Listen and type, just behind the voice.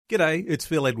G'day, it's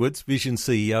Phil Edwards, Vision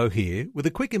CEO here, with a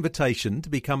quick invitation to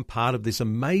become part of this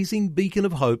amazing beacon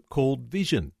of hope called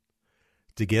Vision.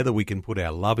 Together we can put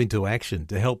our love into action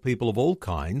to help people of all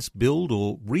kinds build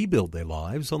or rebuild their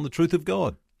lives on the truth of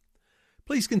God.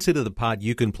 Please consider the part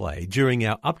you can play during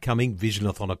our upcoming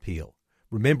Visionathon appeal,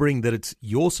 remembering that it's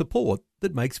your support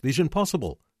that makes Vision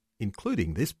possible,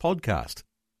 including this podcast.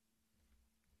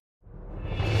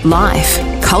 Life,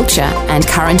 culture and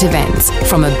current events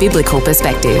from a biblical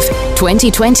perspective.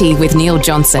 2020 with Neil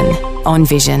Johnson on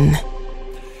Vision.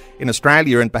 In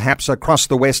Australia and perhaps across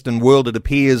the Western world, it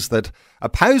appears that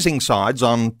opposing sides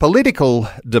on political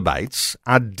debates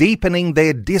are deepening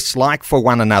their dislike for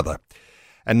one another.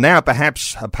 And now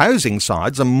perhaps opposing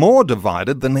sides are more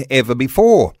divided than ever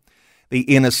before. The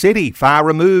inner city, far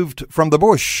removed from the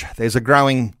bush, there's a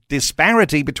growing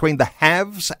disparity between the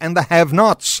haves and the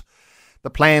have-nots. The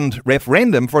planned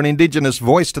referendum for an Indigenous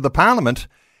voice to the Parliament,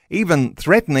 even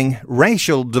threatening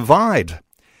racial divide.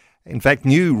 In fact,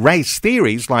 new race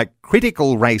theories like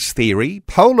critical race theory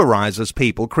polarises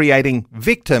people, creating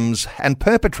victims and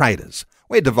perpetrators.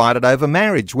 We're divided over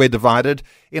marriage. We're divided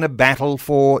in a battle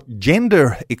for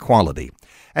gender equality.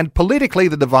 And politically,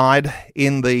 the divide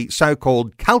in the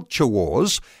so-called culture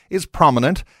wars is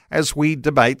prominent as we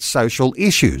debate social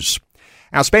issues.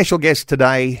 Our special guest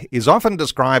today is often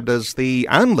described as the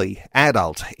only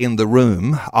adult in the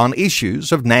room on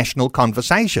issues of national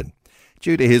conversation,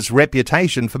 due to his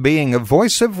reputation for being a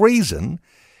voice of reason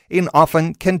in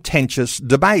often contentious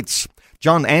debates.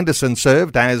 John Anderson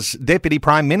served as Deputy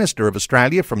Prime Minister of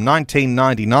Australia from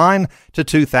 1999 to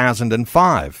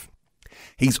 2005.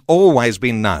 He's always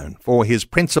been known for his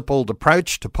principled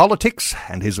approach to politics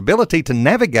and his ability to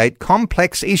navigate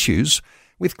complex issues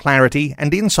with clarity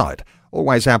and insight.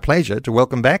 Always our pleasure to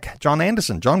welcome back John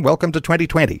Anderson. John, welcome to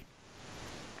 2020.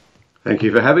 Thank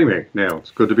you for having me, Neil.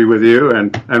 It's good to be with you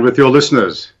and with your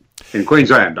listeners in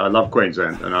Queensland. I love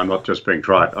Queensland, and I'm not just being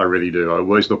trite. I really do. I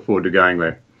always look forward to going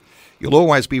there. You'll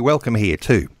always be welcome here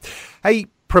too. Hey,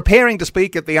 preparing to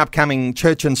speak at the upcoming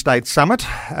Church and State Summit.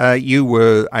 You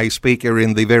were a speaker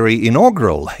in the very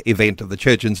inaugural event of the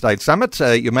Church and State Summit.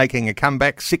 You're making a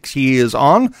comeback 6 years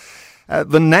on.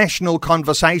 The national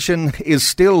conversation is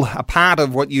still a part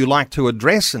of what you like to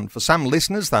address, and for some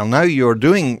listeners, they'll know you're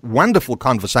doing wonderful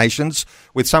conversations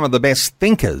with some of the best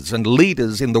thinkers and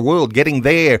leaders in the world, getting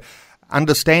their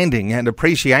understanding and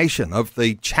appreciation of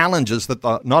the challenges that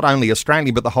not only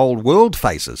Australia but the whole world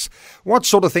faces. What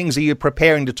sort of things are you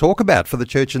preparing to talk about for the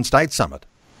Church and State Summit?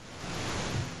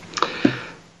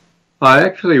 I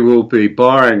actually will be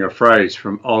borrowing a phrase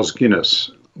from Os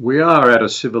Guinness. We are at a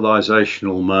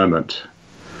civilizational moment.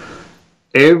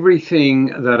 Everything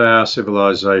that our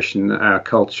civilization, our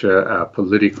culture, our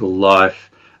political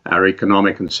life, our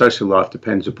economic and social life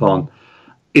depends upon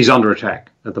is under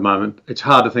attack at the moment. It's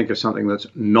hard to think of something that's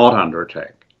not under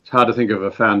attack. It's hard to think of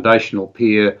a foundational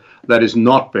pier that is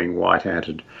not being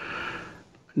white-hatted.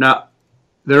 Now,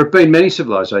 there have been many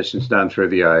civilizations down through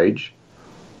the age,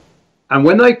 and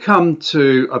when they come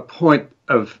to a point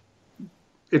of,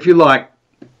 if you like,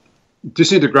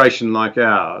 disintegration like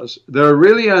ours, there are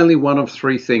really only one of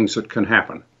three things that can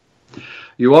happen.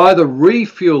 You either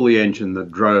refuel the engine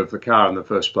that drove the car in the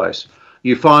first place,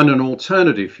 you find an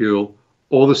alternative fuel,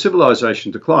 or the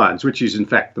civilization declines, which is in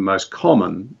fact the most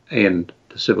common end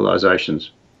to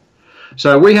civilizations.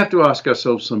 So we have to ask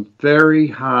ourselves some very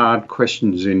hard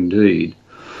questions indeed.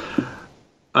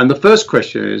 And the first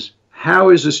question is, how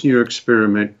is this new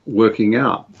experiment working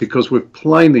out? Because we've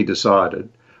plainly decided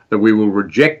that we will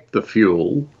reject the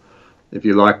fuel, if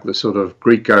you like, the sort of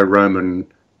Greco-Roman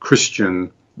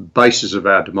Christian basis of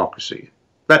our democracy.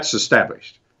 That's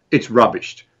established. It's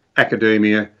rubbished.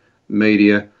 Academia,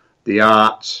 media, the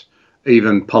arts,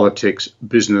 even politics,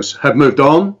 business have moved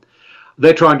on.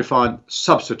 They're trying to find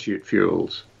substitute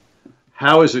fuels.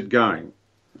 How is it going?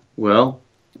 Well,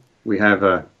 we have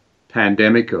a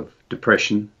pandemic of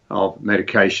depression, of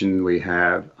medication. We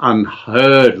have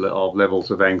unheard of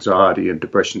levels of anxiety and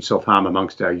depression, self-harm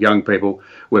amongst our young people.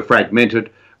 We're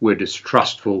fragmented, we're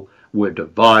distrustful, we're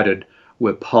divided,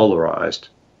 we're polarised.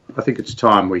 I think it's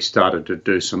time we started to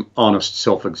do some honest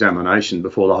self-examination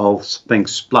before the whole thing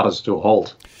splutters to a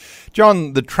halt.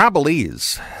 John, the trouble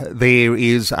is there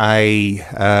is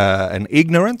an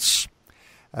ignorance.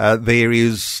 There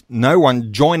is no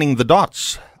one joining the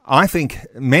dots. I think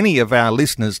many of our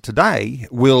listeners today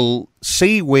will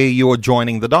see where you're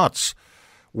joining the dots,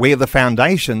 where the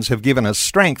foundations have given us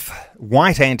strength.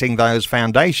 White-anting those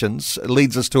foundations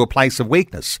leads us to a place of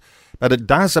weakness. But it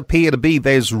does appear to be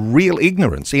there's real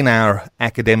ignorance in our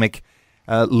academic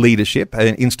leadership,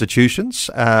 institutions,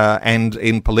 and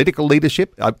in political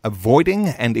leadership, avoiding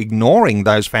and ignoring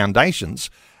those foundations,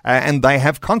 and they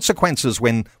have consequences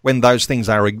when those things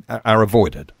are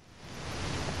avoided.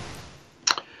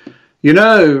 You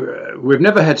know, we've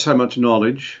never had so much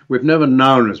knowledge, we've never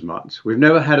known as much, we've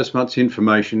never had as much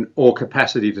information or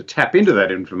capacity to tap into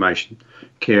that information,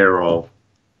 care of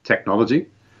technology.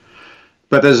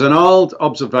 But there's an old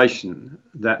observation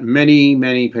that many,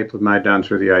 many people have made down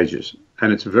through the ages,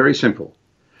 and it's very simple.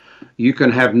 You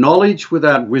can have knowledge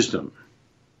without wisdom.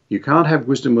 You can't have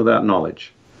wisdom without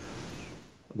knowledge.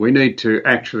 We need to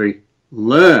actually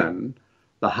learn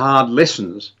the hard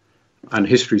lessons, and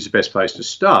history is the best place to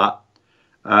start,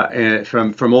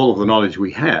 from all of the knowledge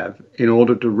we have in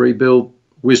order to rebuild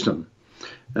wisdom.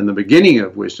 And the beginning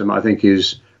of wisdom, I think,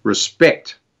 is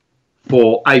respect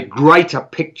for a greater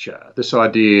picture. This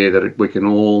idea that we can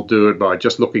all do it by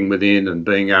just looking within and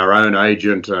being our own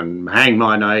agent and hang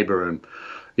my neighbour and,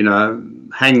 you know,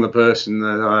 hang the person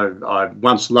that I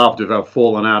once loved if I've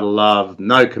fallen out of love,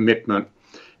 no commitment.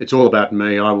 It's all about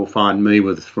me. I will find me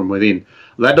from within.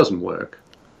 That doesn't work.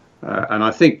 And I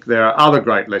think there are other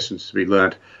great lessons to be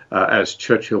learnt. As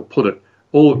Churchill put it,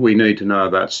 all that we need to know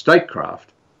about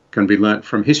statecraft can be learnt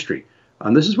from history.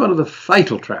 And this is one of the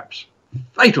fatal traps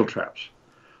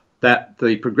that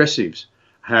the progressives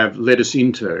have led us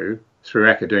into through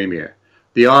academia.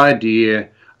 The idea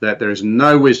that there is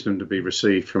no wisdom to be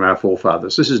received from our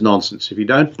forefathers. This is nonsense. If you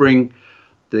don't bring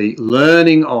the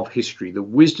learning of history, the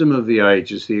wisdom of the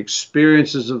ages, the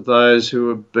experiences of those who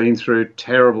have been through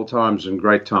terrible times and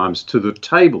great times to the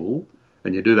table,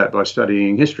 and you do that by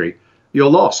studying history, you're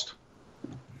lost.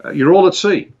 You're all at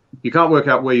sea. You can't work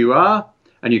out where you are,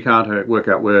 and you can't work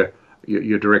out where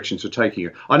your directions are taking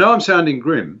you. I know I'm sounding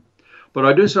grim, but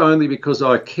I do so only because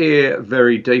I care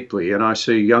very deeply, and I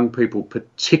see young people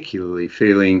particularly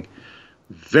feeling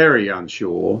very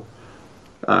unsure,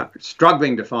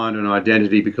 struggling to find an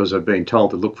identity because they've been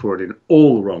told to look for it in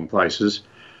all the wrong places,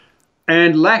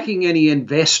 and lacking any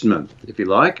investment, if you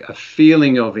like, a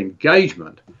feeling of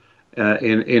engagement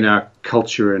in our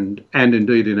culture and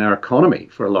indeed in our economy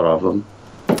for a lot of them.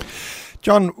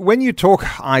 John, when you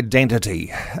talk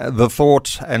identity, the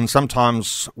thought, and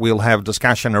sometimes we'll have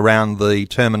discussion around the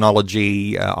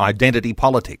terminology identity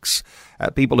politics,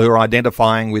 people who are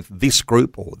identifying with this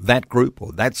group or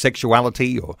that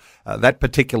sexuality or that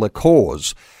particular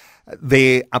cause,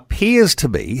 there appears to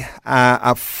be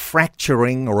a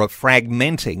fracturing or a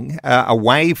fragmenting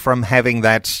away from having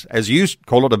that, as you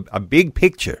call it, a big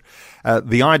picture,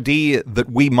 the idea that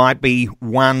we might be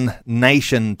one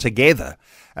nation together.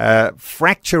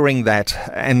 Fracturing that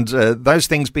and those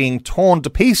things being torn to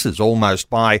pieces almost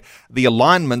by the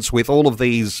alignments with all of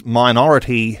these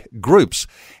minority groups.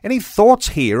 Any thoughts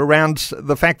here around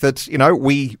the fact that, you know,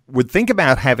 we would think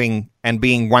about having and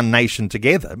being one nation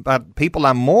together, but people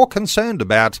are more concerned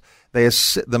about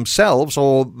themselves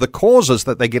or the causes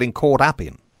that they're getting caught up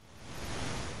in?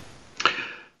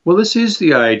 Well, this is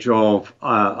the age of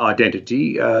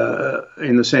identity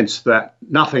in the sense that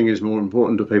nothing is more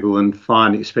important to people than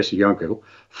finding, especially young people,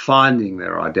 finding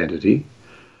their identity.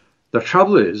 The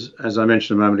trouble is, as I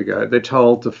mentioned a moment ago, they're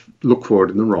told to look for it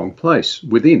in the wrong place,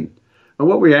 within. And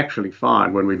what we actually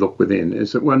find when we look within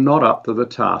is that we're not up to the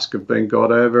task of being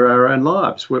God over our own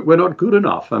lives. We're not good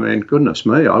enough. I mean, goodness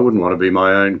me, I wouldn't want to be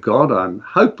my own God. I'm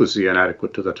hopelessly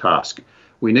inadequate to the task.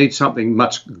 We need something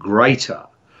much greater.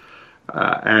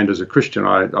 And as a Christian,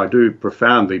 I do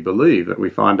profoundly believe that we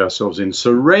find ourselves in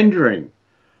surrendering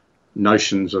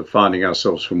notions of finding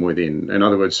ourselves from within. In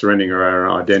other words, surrendering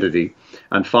our identity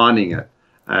and finding it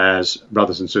as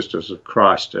brothers and sisters of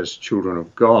Christ, as children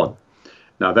of God.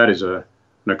 Now, that is an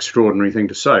extraordinary thing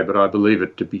to say, but I believe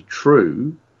it to be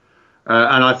true.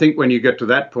 And I think when you get to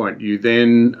that point, you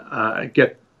then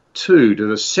get to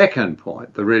the second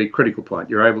point, the really critical point.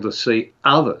 You're able to see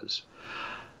others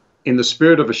in the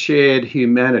spirit of a shared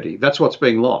humanity. That's what's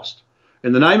being lost.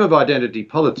 In the name of identity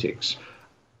politics,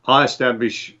 I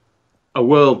establish a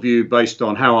worldview based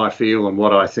on how I feel and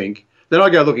what I think. Then I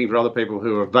go looking for other people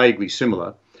who are vaguely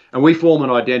similar, and we form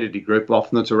an identity group.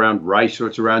 Often it's around race, or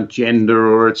it's around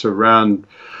gender, or it's around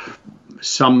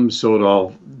some sort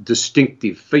of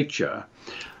distinctive feature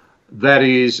that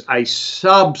is a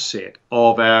subset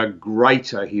of our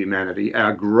greater humanity,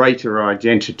 our greater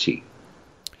identity.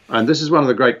 And this is one of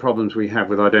the great problems we have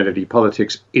with identity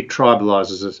politics. It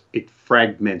tribalizes us, it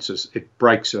fragments us, it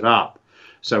breaks it up.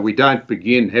 So we don't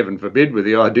begin, heaven forbid, with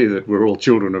the idea that we're all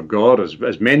children of God.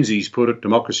 As Menzies put it,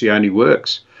 democracy only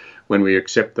works when we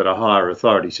accept that a higher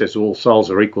authority says all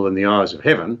souls are equal in the eyes of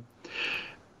heaven.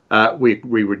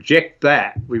 We reject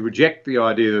that. We reject the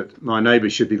idea that my neighbour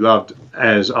should be loved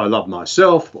as I love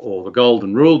myself, or the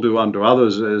golden rule, do unto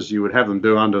others as you would have them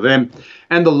do unto them.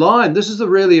 And the line, this is the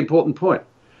really important point.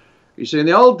 You see, in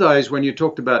the old days when you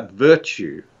talked about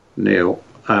virtue, Neil,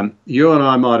 you and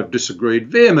I might have disagreed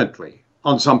vehemently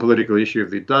on some political issue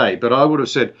of the day, but I would have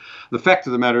said the fact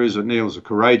of the matter is that Neil's a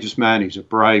courageous man, he's a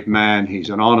brave man, he's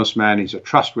an honest man, he's a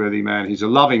trustworthy man, he's a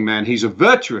loving man, he's a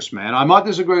virtuous man. I might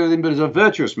disagree with him, but he's a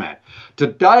virtuous man.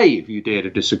 Today, if you dare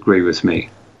to disagree with me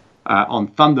on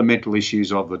fundamental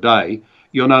issues of the day,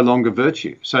 you're no longer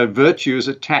virtue. So virtue is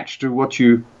attached to what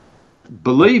you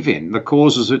believe in, the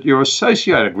causes that you're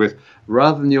associated with,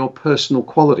 rather than your personal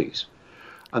qualities.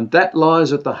 And that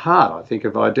lies at the heart, I think,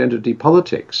 of identity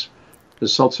politics.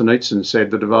 As Solzhenitsyn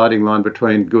said, the dividing line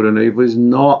between good and evil is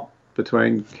not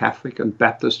between Catholic and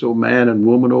Baptist, or man and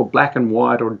woman, or black and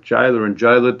white, or jailer and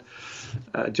jailed.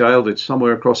 It's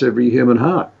somewhere across every human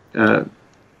heart. And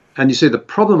you see, the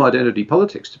problem identity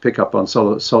politics, to pick up on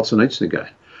Solzhenitsyn again,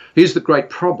 here's the great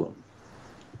problem.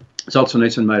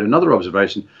 Solzhenitsyn made another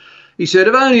observation. He said,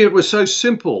 if only it was so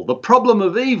simple, the problem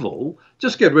of evil,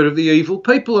 just get rid of the evil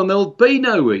people and there'll be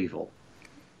no evil.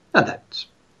 And that's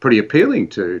pretty appealing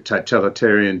to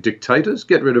totalitarian dictators.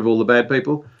 Get rid of all the bad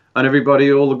people and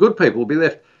all the good people will be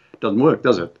left. Doesn't work,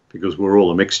 does it? Because we're all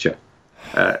a mixture.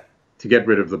 To get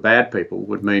rid of the bad people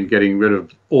would mean getting rid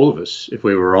of all of us, if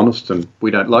we were honest, and we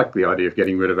don't like the idea of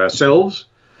getting rid of ourselves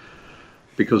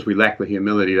because we lack the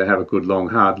humility to have a good, long,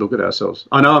 hard look at ourselves.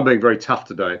 I know I'm being very tough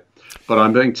today, but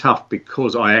I'm being tough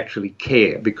because I actually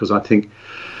care, because I think,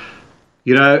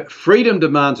 freedom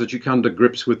demands that you come to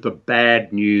grips with the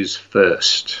bad news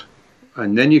first,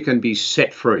 and then you can be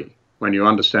set free when you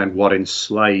understand what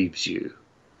enslaves you,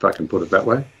 if I can put it that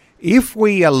way. If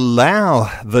we allow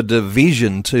the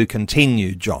division to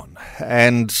continue, John,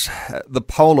 and the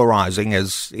polarising,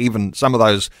 as even some of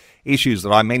those issues that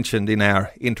I mentioned in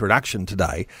our introduction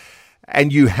today,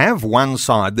 and you have one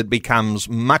side that becomes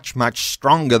much, much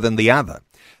stronger than the other,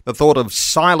 the thought of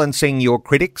silencing your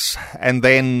critics, and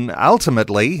then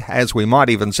ultimately, as we might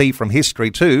even see from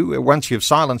history too, once you've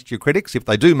silenced your critics, if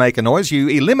they do make a noise, you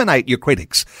eliminate your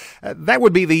critics. That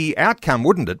would be the outcome,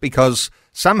 wouldn't it? Because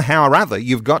somehow or other,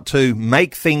 you've got to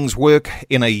make things work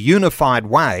in a unified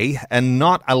way and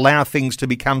not allow things to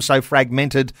become so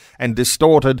fragmented and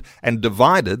distorted and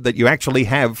divided that you actually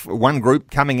have one group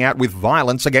coming out with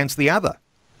violence against the other.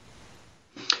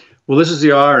 Well, this is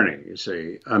the irony, you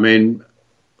see. I mean,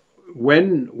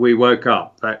 when we woke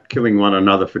up, that killing one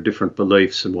another for different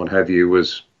beliefs and what have you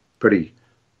was pretty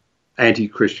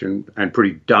anti-Christian and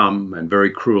pretty dumb and very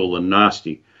cruel and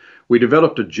nasty. We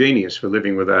developed a genius for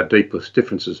living with our deepest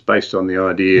differences based on the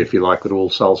idea, if you like, that all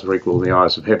souls are equal in the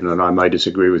eyes of heaven, and I may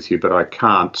disagree with you, but I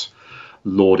can't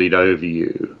lord it over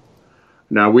you.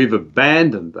 Now, we've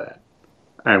abandoned that,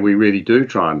 and we really do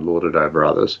try and lord it over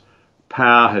others.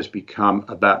 Power has become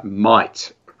about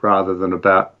might rather than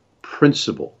about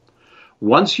principle.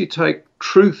 Once you take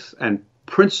truth and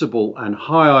principle and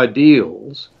high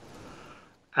ideals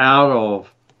out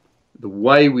of the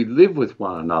way we live with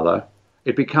one another,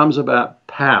 it becomes about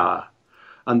power.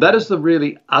 And that is the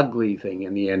really ugly thing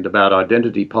in the end about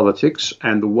identity politics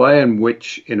and the way in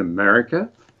which in America,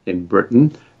 in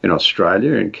Britain, in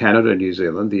Australia, in Canada, New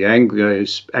Zealand, the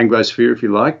Anglosphere, if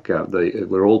you like,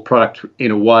 we're all product in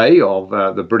a way of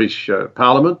the British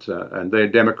Parliament and their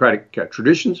democratic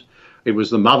traditions. It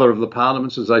was the mother of the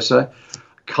parliaments, as they say.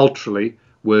 Culturally,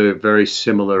 we're very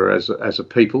similar as a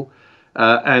people.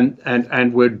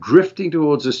 And we're drifting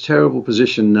towards this terrible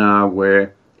position now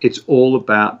where it's all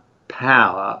about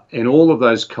power. In all of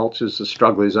those cultures, the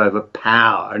struggle is over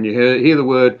power. And you hear the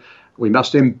word, we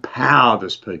must empower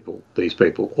these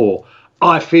people, or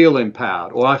I feel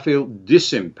empowered, or I feel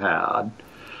disempowered.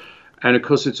 And of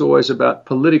course, it's always about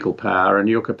political power and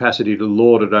your capacity to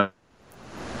lord it over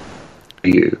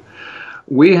you.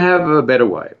 We have a better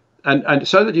way. And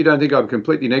so that you don't think I'm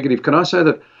completely negative, can I say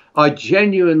that I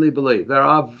genuinely believe there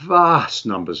are vast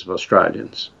numbers of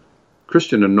Australians,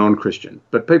 Christian and non-Christian,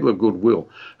 but people of goodwill,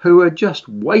 who are just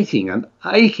waiting and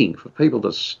aching for people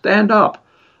to stand up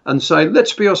and say,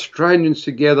 let's be Australians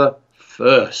together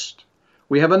first.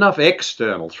 We have enough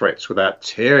external threats without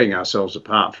tearing ourselves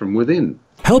apart from within.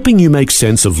 Helping you make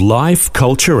sense of life,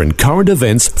 culture and current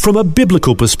events from a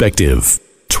biblical perspective.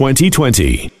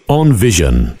 2020 on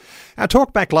Vision. Our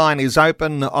talkback line is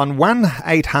open on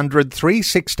 1-800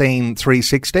 316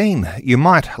 316. You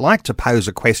might like to pose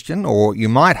a question, or you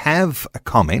might have a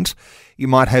comment. You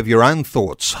might have your own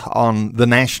thoughts on the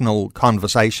national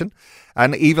conversation.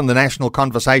 and even the national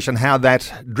conversation, how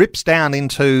that drips down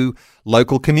into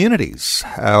local communities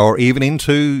or even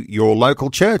into your local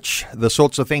church, the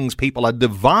sorts of things people are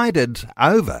divided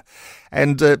over.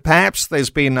 And perhaps there's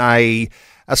been a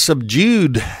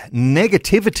subdued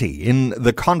negativity in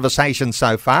the conversation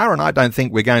so far, and I don't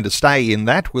think we're going to stay in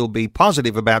that. We'll be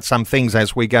positive about some things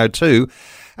as we go too.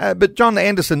 But John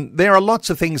Anderson, there are lots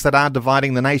of things that are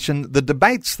dividing the nation. The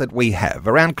debates that we have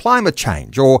around climate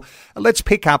change, or let's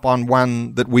pick up on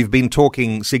one that we've been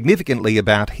talking significantly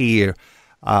about here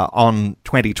on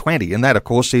 2020, and that, of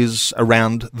course, is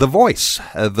around the voice,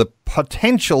 the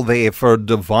potential there for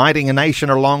dividing a nation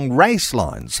along race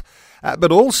lines,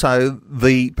 but also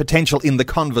the potential in the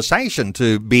conversation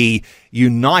to be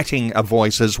uniting a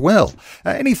voice as well.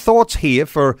 Any thoughts here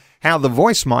for how the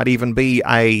voice might even be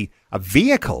a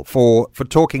vehicle for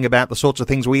talking about the sorts of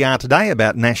things we are today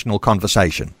about national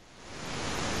conversation?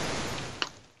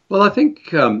 Well, I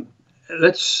think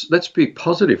let's be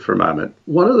positive for a moment.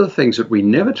 One of the things that we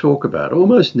never talk about,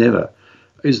 almost never,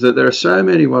 is that there are so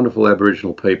many wonderful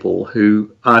Aboriginal people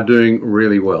who are doing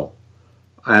really well.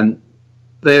 And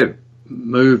they've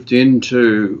moved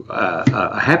into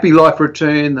a happy life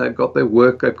routine. They've got their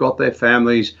work, they've got their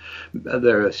families.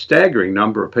 There are a staggering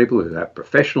number of people who have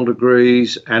professional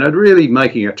degrees and are really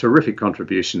making a terrific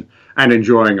contribution and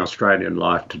enjoying Australian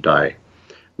life today.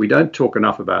 We don't talk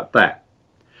enough about that.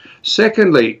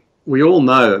 Secondly, we all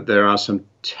know that there are some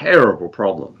terrible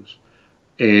problems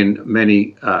in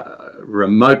many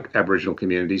remote Aboriginal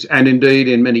communities, and indeed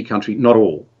in many country, not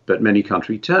all, but many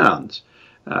country towns,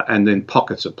 and then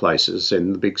pockets of places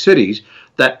in the big cities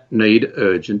that need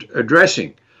urgent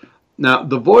addressing. Now,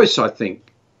 the voice, I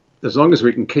think, as long as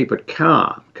we can keep it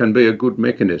calm, can be a good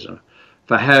mechanism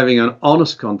for having an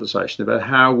honest conversation about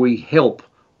how we help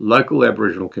local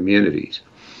Aboriginal communities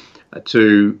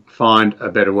to find a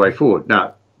better way forward.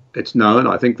 Now, it's known,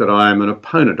 I think, that I am an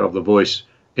opponent of the voice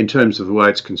in terms of the way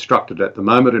it's constructed at the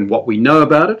moment and what we know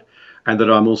about it, and that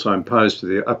I'm also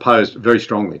opposed very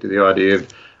strongly to the idea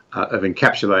of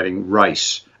encapsulating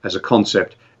race as a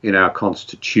concept in our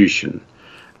constitution.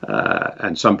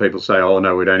 And some people say, oh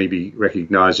no, we'd only be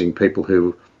recognising people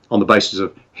who, on the basis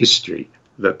of history,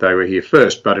 that they were here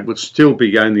first, but it would still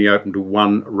be only open to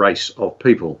one race of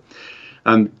people.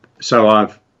 And so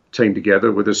I've teamed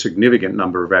together with a significant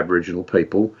number of Aboriginal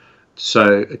people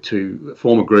to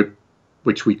form a group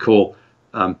which we call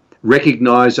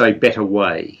Recognise a Better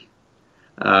Way.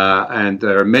 And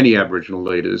there are many Aboriginal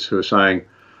leaders who are saying,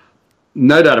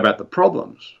 no doubt about the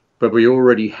problems, but we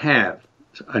already have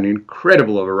an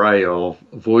incredible array of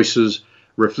voices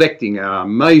reflecting our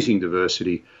amazing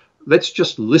diversity. Let's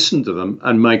just listen to them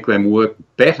and make them work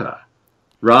better,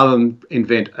 rather than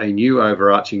invent a new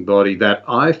overarching body that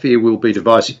I fear will be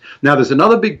divisive. Now, there's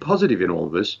another big positive in all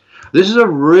of this. This is a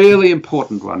really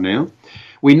important one now.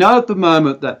 We know at the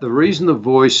moment that the reason the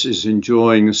voice is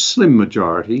enjoying a slim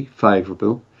majority,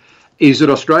 favourable, is that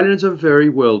Australians are very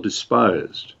well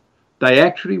disposed. They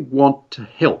actually want to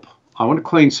help. I want to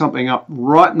clean something up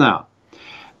right now.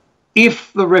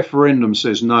 If the referendum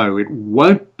says no, it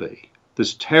won't be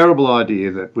this terrible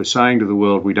idea that we're saying to the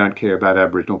world we don't care about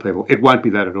Aboriginal people. It won't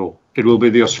be that at all. It will be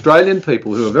the Australian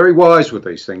people who are very wise with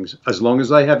these things, as long as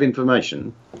they have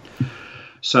information,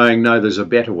 saying no, there's a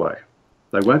better way.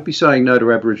 They won't be saying no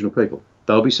to Aboriginal people.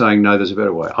 They'll be saying no, there's a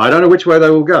better way. I don't know which way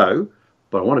they will go,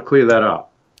 but I want to clear that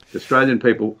up. The Australian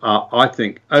people are, I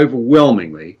think,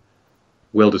 overwhelmingly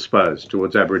well disposed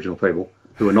towards Aboriginal people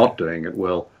who are not doing it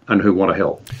well and who want to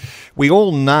help. We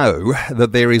all know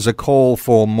that there is a call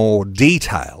for more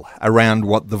detail around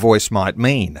what the voice might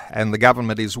mean, and the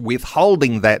government is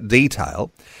withholding that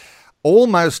detail,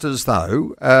 almost as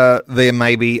though there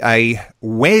may be a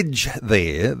wedge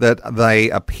there that they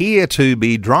appear to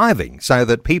be driving, so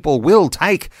that people will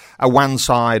take a one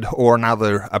side or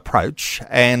another approach,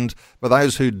 and for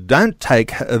those who don't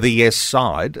take the yes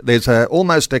side, there's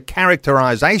almost a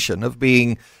characterisation of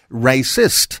being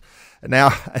racist.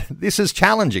 Now, this is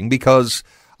challenging because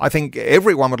I think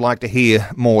everyone would like to hear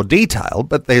more detail,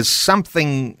 but there's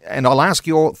something, and I'll ask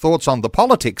your thoughts on the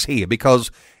politics here, because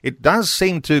it does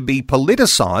seem to be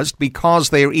politicised because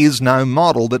there is no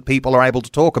model that people are able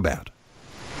to talk about.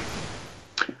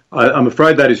 I'm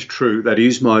afraid that is true. That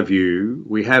is my view.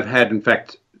 We have had, in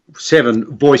fact,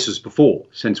 7 voices before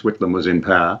since Whitlam was in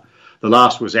power. The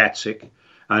last was ATSIC,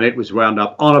 and it was wound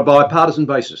up on a bipartisan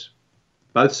basis.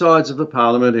 Both sides of the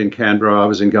parliament in Canberra, I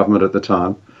was in government at the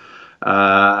time,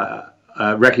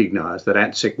 recognised that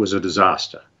ATSIC was a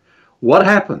disaster. What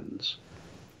happens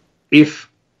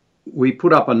if we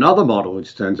put up another model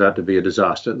which turns out to be a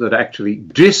disaster that actually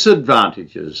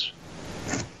disadvantages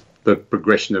the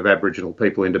progression of Aboriginal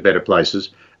people into better places,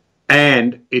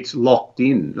 and it's locked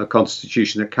in a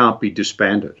constitution that can't be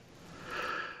disbanded.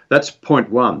 That's point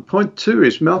one. Point two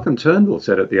is Malcolm Turnbull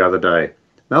said it the other day.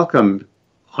 Malcolm,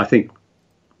 I think,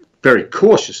 very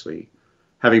cautiously,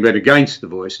 having been against the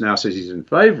voice, now says he's in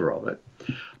favour of it.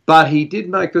 But he did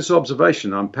make this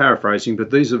observation, I'm paraphrasing,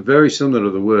 but these are very similar to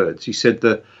the words. He said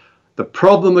that the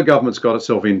problem the government's got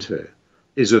itself into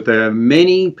is that there are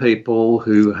many people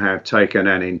who have taken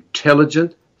an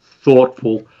intelligent,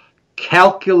 thoughtful,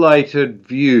 calculated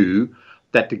view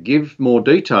that to give more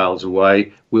details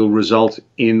away will result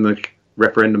in the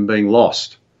referendum being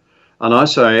lost. And I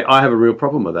say I have a real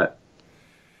problem with that.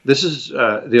 This is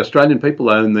the Australian people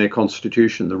own their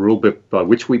constitution, the rule book by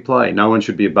which we play. No one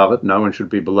should be above it, no one should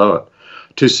be below it.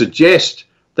 To suggest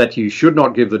that you should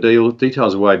not give the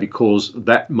details away because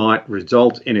that might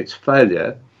result in its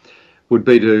failure would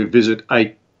be to visit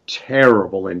a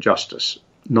terrible injustice,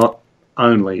 not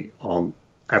only on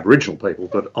Aboriginal people,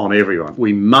 but on everyone.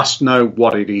 We must know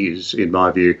what it is, in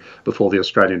my view, before the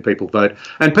Australian people vote.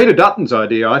 And Peter Dutton's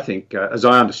idea, I think, as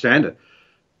I understand it,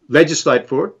 legislate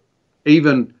for it,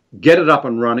 even get it up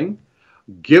and running,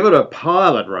 give it a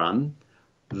pilot run,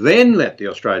 then let the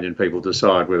Australian people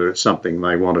decide whether it's something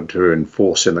they wanted to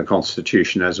enforce in the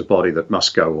Constitution as a body that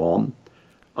must go on.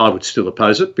 I would still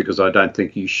oppose it because I don't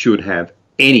think you should have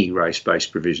any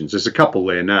race-based provisions. There's a couple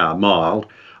there now, mild.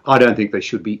 I don't think there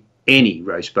should be any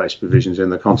race-based provisions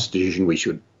in the Constitution. We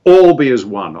should all be as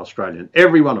one Australian,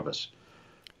 every one of us,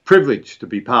 privileged to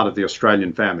be part of the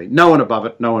Australian family. No one above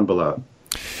it, no one below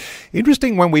it.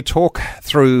 Interesting when we talk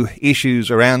through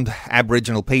issues around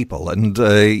Aboriginal people, and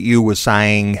you were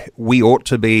saying we ought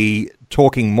to be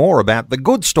talking more about the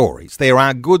good stories. There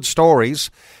are good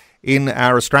stories in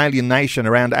our Australian nation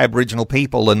around Aboriginal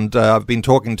people, and I've been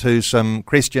talking to some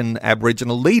Christian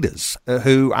Aboriginal leaders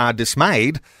who are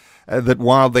dismayed that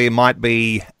while there might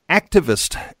be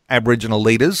activist Aboriginal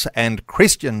leaders and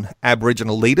Christian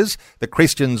Aboriginal leaders, the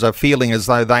Christians are feeling as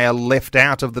though they are left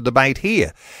out of the debate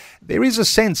here. There is a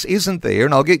sense, isn't there,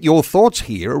 and I'll get your thoughts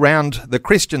here, around the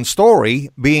Christian story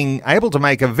being able to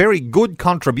make a very good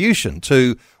contribution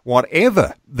to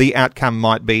whatever the outcome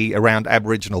might be around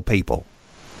Aboriginal people.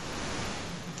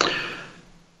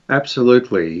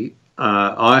 Absolutely.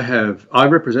 I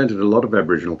represented a lot of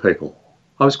Aboriginal people.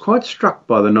 I was quite struck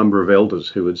by the number of elders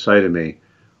who would say to me,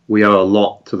 we owe a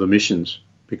lot to the missions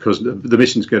because the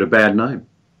missions get a bad name.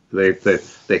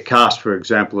 They're cast, for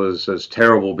example, as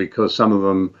terrible because some of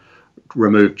them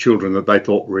removed children that they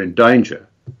thought were in danger.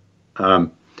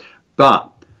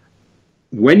 But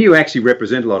when you actually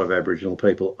represent a lot of Aboriginal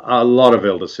people, a lot of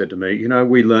elders said to me, you know,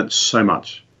 we learnt so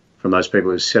much from those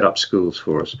people who set up schools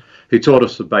for us, who taught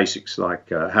us the basics like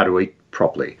how to eat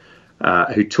properly,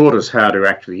 who taught us how to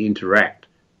actually interact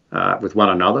with one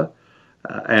another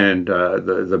and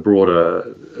the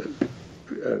broader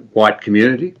white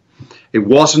community. It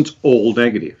wasn't all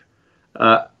negative.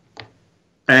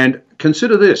 And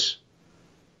consider this.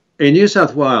 In New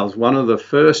South Wales, one of the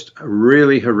first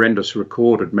really horrendous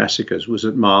recorded massacres was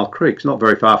at Mile Creek. It's not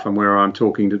very far from where I'm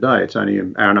talking today. It's only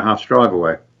an hour and a half's drive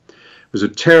away. It was a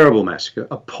terrible massacre,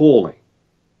 appalling,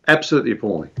 absolutely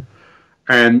appalling.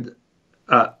 And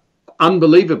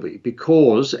unbelievably,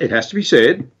 because, it has to be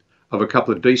said, of a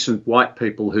couple of decent white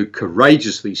people who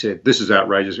courageously said, this is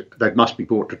outrageous, they must be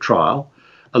brought to trial.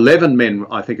 11 men,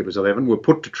 I think it was 11, were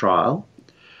put to trial.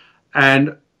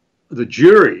 And the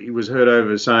jury was heard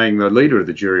over saying, the leader of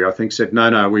the jury, I think, said,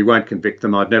 no, we won't convict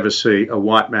them. I'd never see a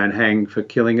white man hanged for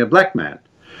killing a black man.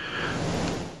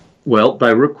 Well,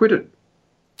 they were acquitted.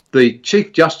 The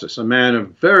Chief Justice, a man of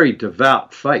very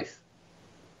devout faith,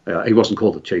 he wasn't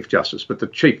called the Chief Justice, but the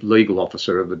Chief Legal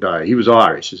Officer of the day, he was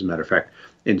Irish, as a matter of fact,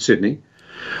 in Sydney,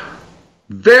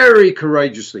 very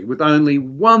courageously, with only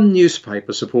one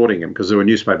newspaper supporting him, because there were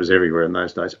newspapers everywhere in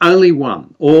those days, only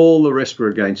one, all the rest were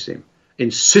against him,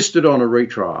 insisted on a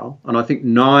retrial, and I think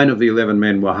 9 of the 11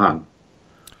 men were hung.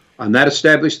 And that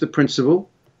established the principle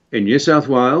in New South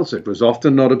Wales. It was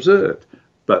often not observed,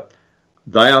 but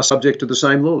they are subject to the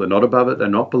same law. They're not above it, they're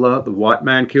not below it. The white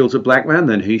man kills a black man,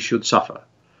 then he should suffer.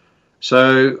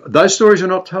 So those stories are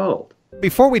not told.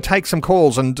 Before we take some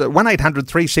calls, and 1800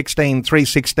 316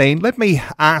 316, let me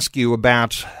ask you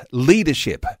about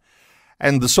leadership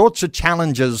and the sorts of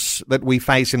challenges that we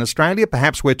face in Australia.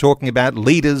 Perhaps we're talking about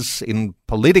leaders in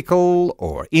political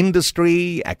or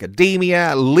industry,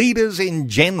 academia, leaders in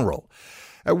general.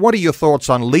 What are your thoughts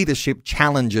on leadership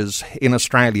challenges in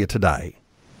Australia today?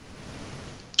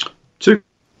 Two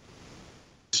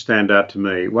stand out to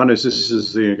me. One is this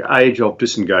is the age of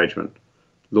disengagement.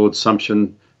 Lord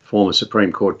Sumption former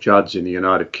Supreme Court judge in the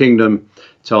United Kingdom,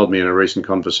 told me in a recent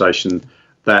conversation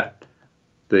that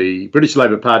the British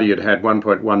Labour Party had had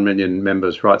 1.1 million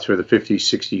members right through the 50s,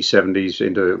 60s,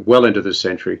 70s, well into this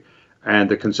century, and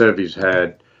the Conservatives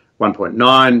had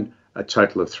 1.9, a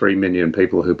total of 3 million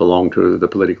people who belong to the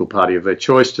political party of their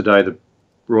choice. Today, the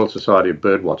Royal Society of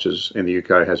Birdwatchers in the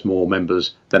UK has more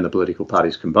members than the political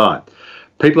parties combined.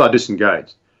 People are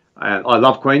disengaged. And I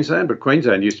love Queensland, but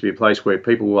Queensland used to be a place where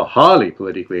people were highly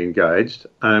politically engaged.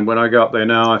 And when I go up there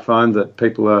now, I find that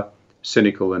people are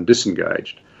cynical and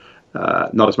disengaged.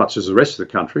 Not as much as the rest of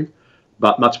the country,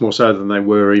 but much more so than they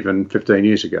were even 15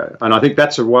 years ago. And I think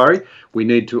that's a worry. We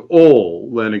need to all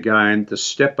learn again to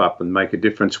step up and make a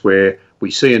difference where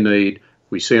we see a need,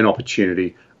 we see an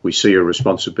opportunity, we see a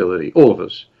responsibility, all of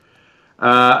us.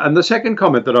 And the second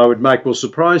comment that I would make will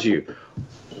surprise you.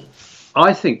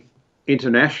 I think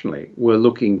internationally we're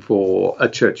looking for a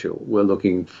Churchill, we're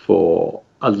looking for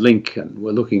a Lincoln,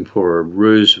 we're looking for a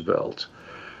Roosevelt,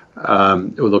 we're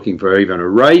looking for even a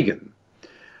Reagan.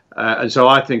 And so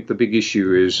I think the big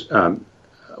issue is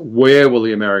where will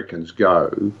the Americans go?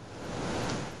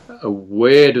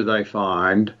 Where do they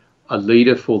find a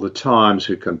leader for the times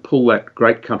who can pull that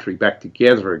great country back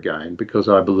together again? Because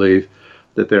I believe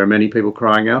that there are many people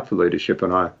crying out for leadership,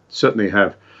 and I certainly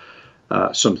have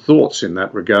some thoughts in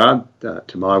that regard.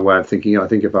 To my way of thinking, I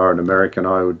think if I were an American,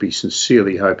 I would be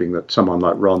sincerely hoping that someone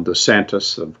like Ron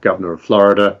DeSantis, the governor of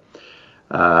Florida,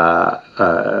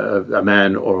 a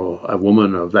man or a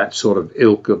woman of that sort of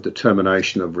ilk of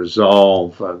determination, of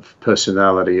resolve, of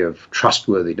personality, of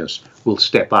trustworthiness will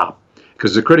step up.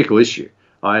 Because it's a critical issue.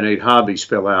 I need hardly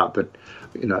spell out that,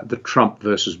 the Trump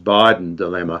versus Biden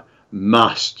dilemma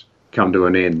must come to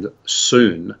an end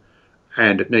soon,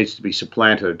 and it needs to be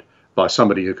supplanted by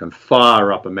somebody who can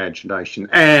fire up imagination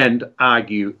and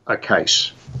argue a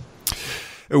case.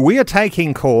 We are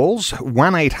taking calls,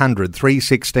 1800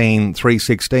 316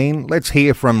 316. Let's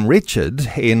hear from Richard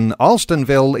in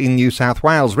Alstonville in New South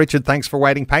Wales. Richard, thanks for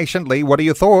waiting patiently. What are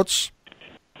your thoughts?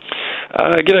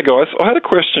 G'day, guys. I had a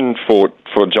question for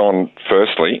John,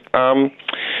 firstly.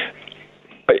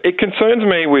 It concerns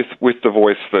me with the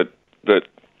voice that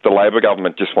the Labor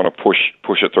government just want to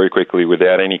push it through quickly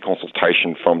without any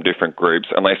consultation from different groups.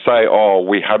 And they say,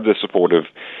 we have the support of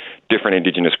different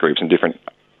Indigenous groups and different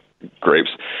groups.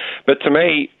 But to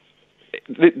me,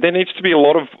 there needs to be a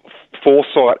lot of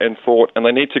foresight and thought, and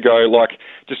they need to go like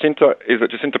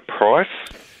Jacinta Price?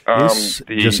 Yes,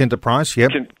 Jacinta Price,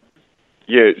 yep.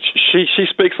 She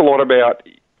speaks a lot about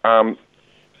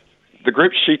the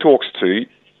groups she talks to.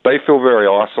 They feel very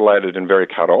isolated and very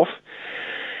cut off.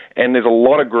 And there's a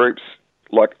lot of groups,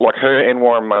 like her and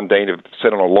Warren Mundine have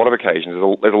said on a lot of occasions,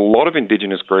 there's a lot of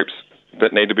Indigenous groups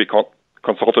that need to be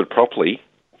consulted properly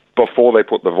before they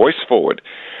put the voice forward.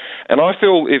 And I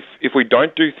feel if we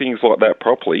don't do things like that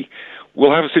properly,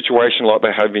 we'll have a situation like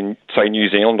they have in, say, New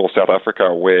Zealand or South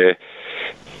Africa, where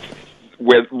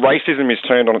racism is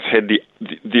turned on its head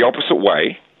the opposite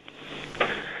way.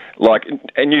 Like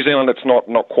in New Zealand, it's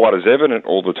not quite as evident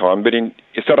all the time, but in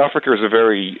South Africa is a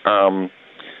very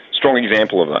strong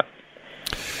example of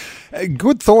that.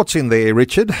 Good thoughts in there,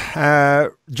 Richard.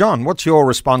 John, what's your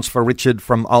response for Richard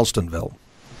from Alstonville?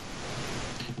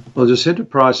 Well, Jacinta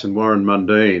Price and Warren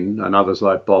Mundine and others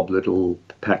like Bob Little,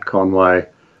 Pat Conway,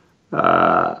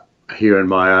 here in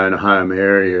my own home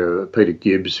area, Peter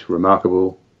Gibbs,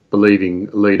 remarkable believing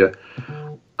leader,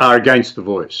 are against the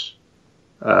voice.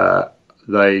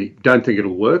 They don't think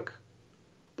it'll work.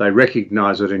 They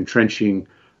recognise that entrenching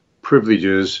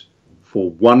privileges for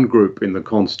one group in the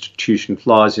Constitution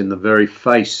flies in the very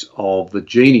face of the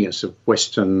genius of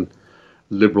Western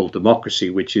liberal democracy,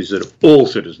 which is that all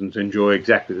citizens enjoy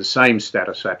exactly the same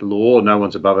status at law. No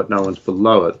one's above it, no one's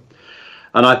below it.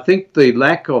 And I think the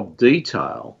lack of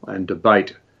detail and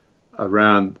debate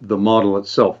around the model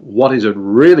itself, what is it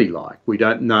really like? We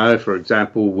don't know, for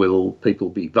example, will people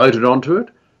be voted onto it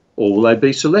or will they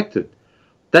be selected?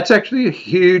 That's actually a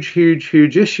huge, huge,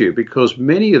 huge issue, because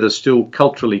many of the still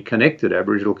culturally connected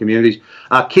Aboriginal communities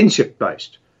are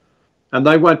kinship-based and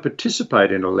they won't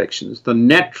participate in elections. The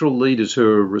natural leaders who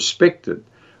are respected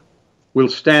will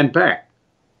stand back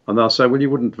and they'll say, well, you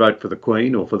wouldn't vote for the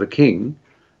Queen or for the King,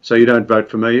 so you don't vote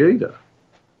for me either.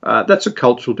 That's a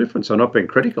cultural difference. I'm not being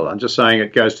critical. I'm just saying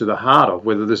it goes to the heart of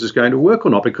whether this is going to work or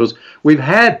not, because we've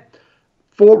had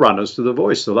forerunners to the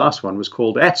voice. The last one was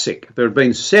called ATSIC. There have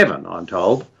been 7, I'm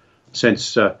told,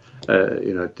 since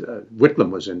Whitlam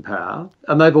was in power,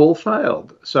 and they've all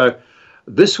failed. So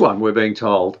this one, we're being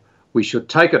told we should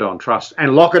take it on trust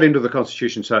and lock it into the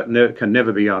Constitution so it can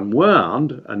never be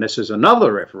unwound unless there's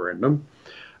another referendum.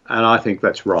 And I think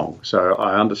that's wrong. So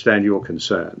I understand your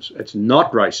concerns. It's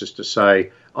not racist to say,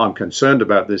 I'm concerned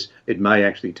about this. It may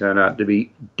actually turn out to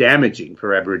be damaging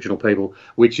for Aboriginal people,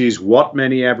 which is what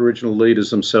many Aboriginal leaders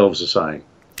themselves are saying.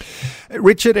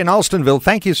 Richard in Alstonville,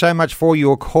 thank you so much for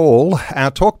your call. Our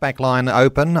talkback line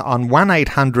open on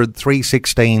 1800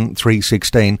 316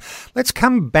 316. Let's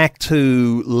come back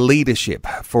to leadership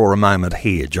for a moment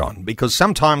here, John, because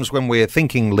sometimes when we're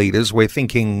thinking leaders, we're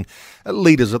thinking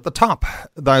leaders at the top,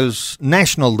 those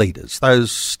national leaders,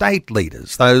 those state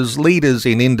leaders, those leaders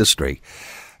in industry,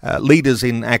 leaders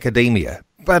in academia.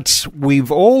 But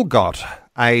we've all got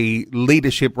a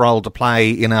leadership role to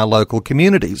play in our local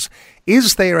communities.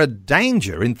 Is there a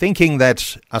danger in thinking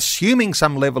that assuming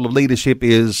some level of leadership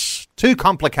is too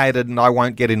complicated and I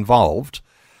won't get involved?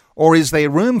 Or is there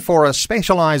room for a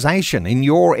specialisation in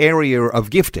your area of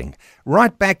gifting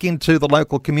right back into the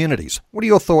local communities? What are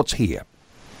your thoughts here?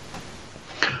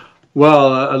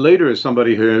 Well, a leader is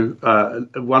somebody who,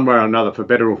 one way or another, for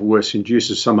better or for worse,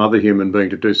 induces some other human being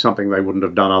to do something they wouldn't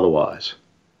have done otherwise.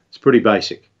 It's pretty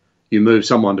basic. You move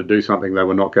someone to do something they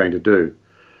were not going to do.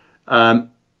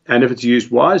 And if it's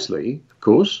used wisely, of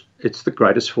course, it's the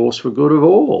greatest force for good of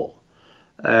all.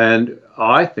 And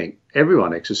I think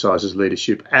everyone exercises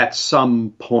leadership at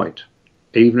some point,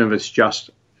 even if it's just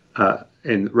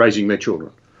in raising their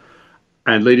children.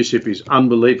 And leadership is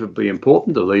unbelievably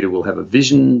important. The leader will have a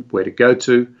vision, where to go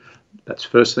to. That's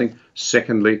first thing.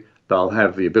 Secondly, they'll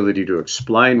have the ability to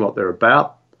explain what they're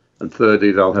about. And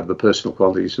thirdly, they'll have the personal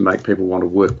qualities to make people want to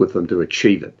work with them to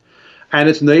achieve it. And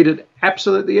it's needed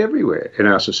absolutely everywhere in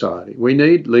our society. We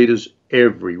need leaders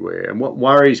everywhere. And what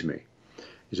worries me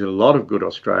is that a lot of good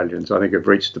Australians, I think, have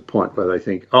reached the point where they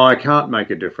think, oh, I can't make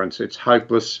a difference. It's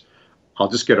hopeless. I'll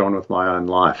just get on with my own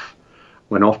life.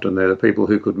 When often they're the people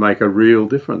who could make a real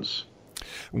difference.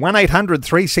 1800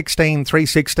 316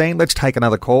 316. Let's take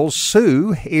another call.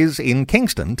 Sue is in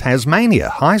Kingston, Tasmania.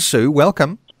 Hi, Sue.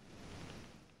 Welcome.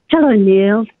 Hello,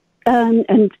 Neil.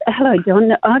 And hello,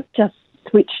 John. I've just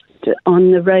switched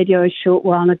on the radio a short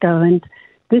while ago, and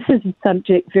this is a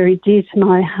subject very dear to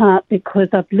my heart because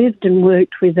I've lived and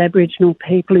worked with Aboriginal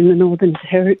people in the Northern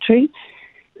Territory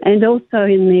and also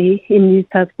in New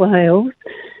South Wales.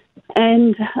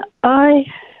 And I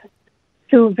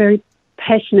feel very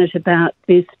passionate about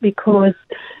this because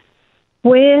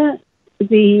where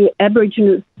certain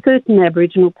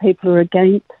Aboriginal people are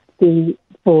against the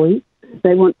voice,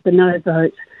 they want the no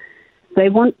vote, they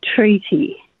want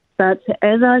treaty. But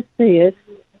as I see it,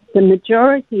 the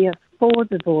majority are for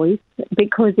the voice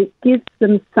because it gives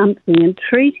them something, and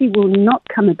treaty will not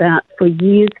come about for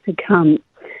years to come.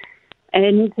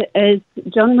 And as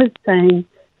John was saying,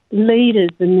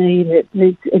 leaders are needed.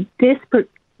 There's a desperate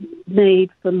need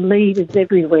for leaders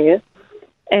everywhere.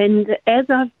 And as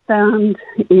I've found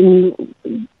in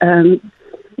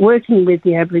working with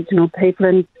the Aboriginal people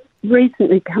and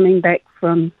recently coming back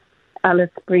from Alice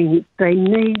Springs, they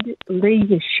need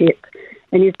leadership.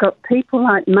 And you've got people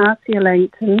like Marcia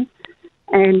Langton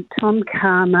and Tom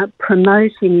Karma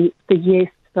promoting the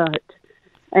yes vote.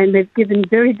 And they've given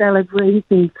very valid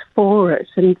reasons for it.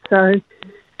 And so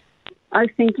I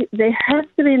think there has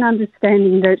to be an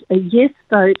understanding that a yes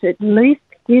vote at least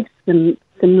gives them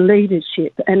some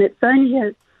leadership, and it's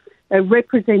only a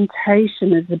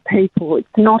representation of the people. It's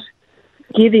not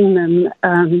giving them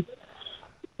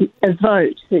a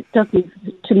vote. It doesn't,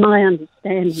 to my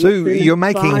understanding. Sue, you're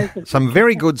making some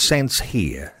very good sense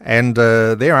here, and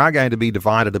there are going to be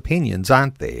divided opinions,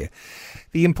 aren't there?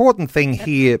 The important thing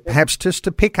here, perhaps just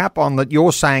to pick up on that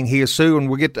you're saying here, Sue, and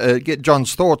we'll get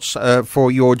John's thoughts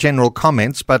for your general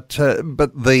comments, but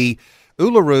the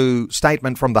Uluru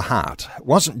Statement from the Heart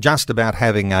wasn't just about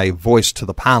having a voice to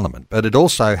the Parliament, but it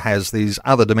also has these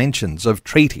other dimensions of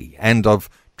treaty and of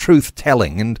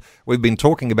truth-telling, and we've been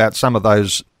talking about some of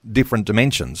those different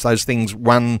dimensions, those things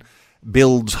one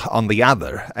builds on the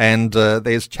other, and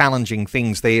there's challenging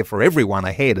things there for everyone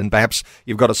ahead, and perhaps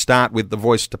you've got to start with the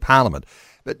voice to Parliament.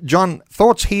 But John,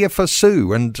 thoughts here for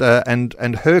Sue and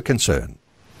her concern?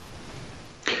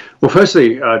 Well,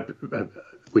 firstly,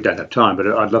 we don't have time, but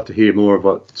I'd love to hear more of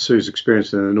what Sue's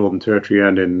experienced in the Northern Territory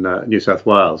and in New South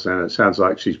Wales, and it sounds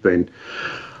like she's been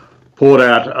poured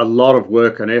out a lot of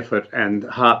work and effort and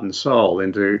heart and soul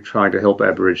into trying to help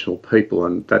Aboriginal people,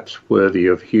 and that's worthy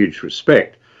of huge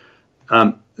respect.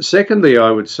 Secondly,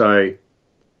 I would say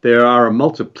there are a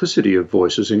multiplicity of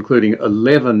voices, including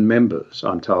 11 members,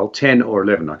 I'm told, 10 or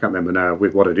 11, I can't remember now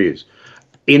with what it is,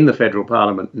 in the federal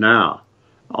parliament now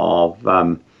of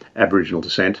Aboriginal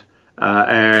descent,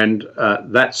 and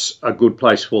that's a good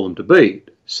place for them to be.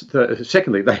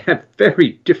 Secondly, they have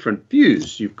very different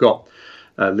views. You've got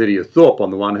Lydia Thorpe on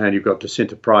the one hand, you've got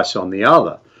Jacinta Price on the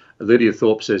other. Lydia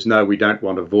Thorpe says, no, we don't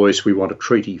want a voice, we want a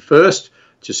treaty first.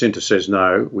 Jacinta says,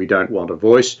 no, we don't want a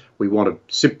voice, we want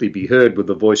to simply be heard with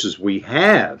the voices we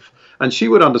have. And she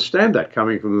would understand that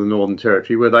coming from the Northern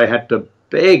Territory, where they had to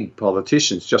beg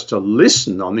politicians just to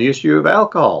listen on the issue of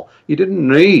alcohol. You didn't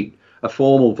need a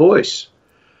formal voice.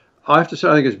 I have to say,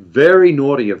 I think it's very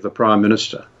naughty of the Prime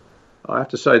Minister. I have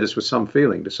to say this with some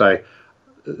feeling, to say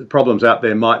the problems out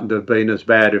there mightn't have been as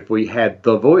bad if we had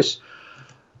the voice.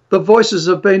 The voices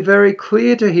have been very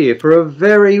clear to hear for a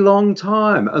very long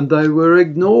time, and they were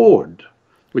ignored,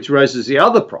 which raises the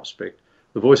other prospect.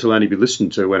 The voice will only be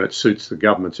listened to when it suits the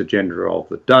government's agenda of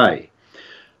the day.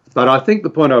 But I think the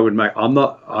point I would make,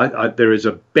 there is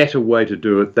a better way to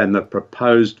do it than the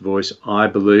proposed voice, I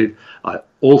believe. I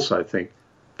also think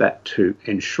that to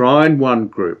enshrine one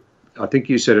group, I think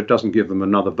you said it doesn't give them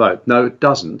another vote. No, it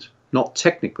doesn't, not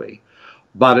technically,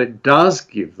 but it does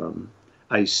give them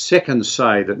a second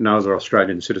say that no other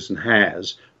Australian citizen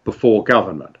has before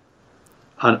government.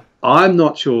 And I'm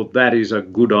not sure that is a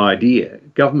good idea.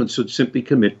 Government should simply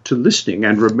commit to listening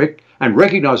and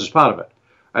recognise as part of it,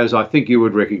 as I think you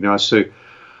would recognise, Sue,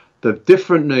 the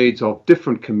different needs of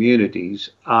different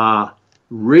communities are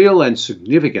real and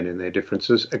significant in their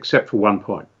differences, except for one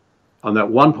point. And that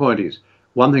one point is,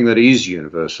 one thing that is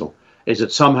universal, is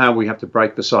that somehow we have to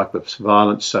break the cycle of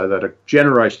violence so that a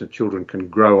generation of children can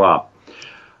grow up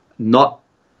not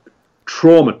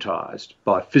traumatised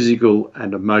by physical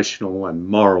and emotional and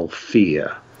moral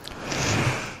fear.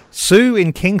 Sue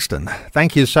in Kingston,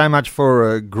 thank you so much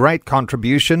for a great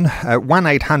contribution.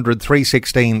 1-800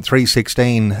 316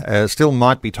 316, still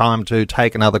might be time to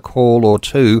take another call or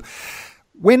two.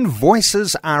 When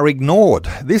voices are ignored,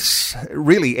 this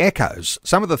really echoes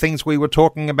some of the things we were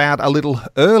talking about a little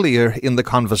earlier in the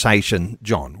conversation,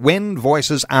 John. When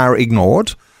voices are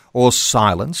ignored or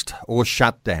silenced or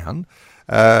shut down,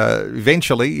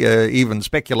 eventually even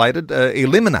speculated,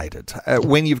 eliminated.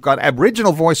 When you've got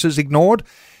Aboriginal voices ignored,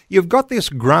 you've got this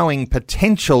growing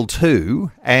potential too,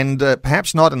 and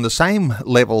perhaps not in the same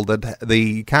level that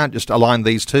you can't just align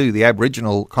these two, the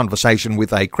Aboriginal conversation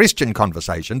with a Christian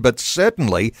conversation, but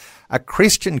certainly a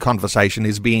Christian conversation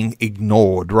is being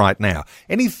ignored right now.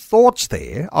 Any thoughts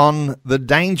there on the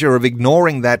danger of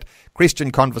ignoring that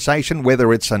Christian conversation,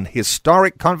 whether it's an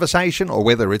historic conversation or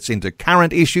whether it's into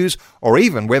current issues or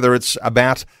even whether it's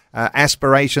about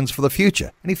aspirations for the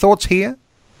future? Any thoughts here?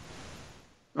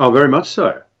 Oh, very much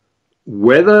so.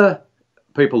 Whether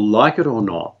people like it or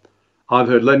not, I've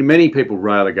heard many people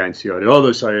rail against the idea. Oh,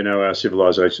 they say, our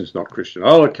civilization's not Christian.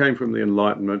 Oh, it came from the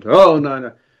Enlightenment. Oh,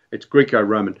 no, it's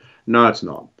Greco-Roman. No, it's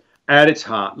not. At its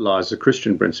heart lies the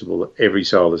Christian principle that every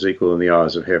soul is equal in the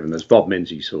eyes of heaven, as Bob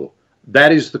Menzies saw.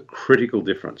 That is the critical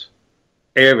difference.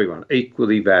 Everyone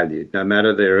equally valued, no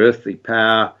matter their earthly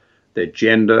power, their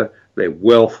gender, their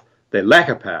wealth, their lack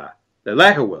of power, their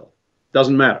lack of wealth.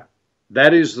 Doesn't matter.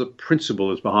 That is the principle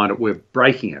that's behind it. We're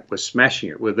breaking it. We're smashing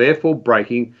it. We're therefore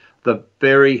breaking the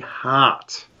very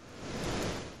heart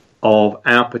of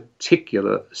our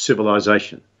particular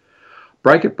civilization.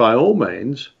 Break it by all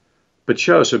means, but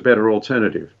show us a better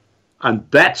alternative. And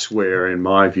that's where, in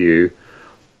my view,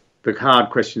 the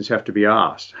hard questions have to be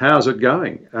asked. How's it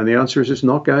going? And the answer is it's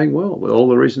not going well, with all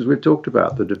the reasons we've talked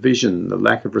about, the division, the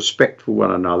lack of respect for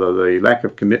one another, the lack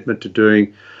of commitment to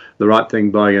doing the right thing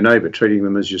by your neighbour, treating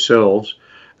them as yourselves,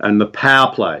 and the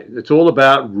power play. It's all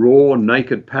about raw,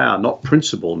 naked power, not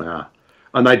principle now.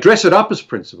 And they dress it up as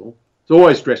principle. It's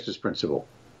always dressed as principle.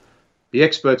 The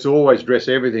experts always dress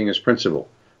everything as principle,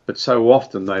 but so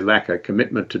often they lack a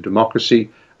commitment to democracy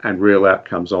and real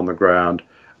outcomes on the ground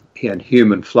and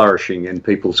human flourishing in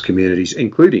people's communities,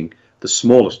 including the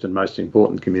smallest and most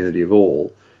important community of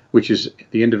all, which is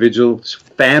the individual's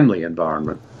family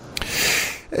environment.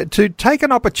 To take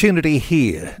an opportunity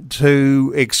here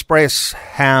to express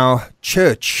how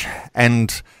church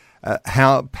and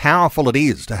how powerful it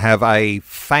is to have a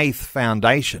faith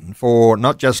foundation for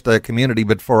not just a community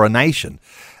but for a nation.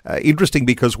 Interesting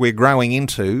because we're growing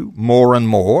into more and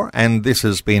more, and this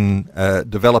has been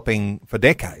developing for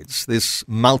decades, this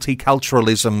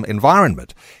multiculturalism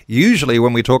environment. Usually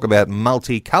when we talk about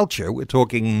multiculture, we're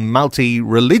talking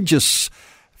multi-religious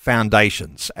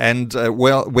foundations, and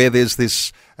where there's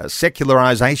this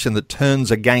secularization that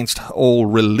turns against all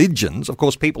religions. Of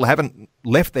course, people haven't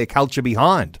left their culture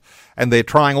behind, and they're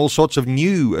trying all sorts of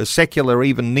new secular,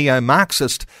 even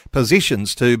neo-Marxist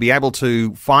positions to be able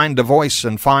to find a voice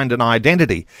and find an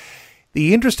identity.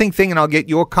 The interesting thing, and I'll get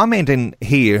your comment in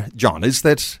here, John, is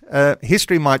that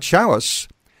history might show us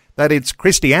that it's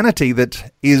Christianity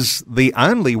that is the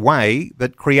only way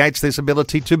that creates this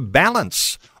ability to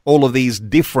balance all of these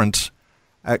different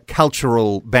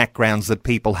cultural backgrounds that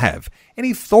people have.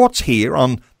 Any thoughts here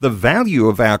on the value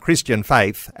of our Christian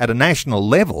faith at a national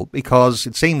level? Because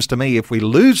it seems to me if we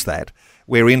lose that,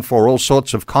 we're in for all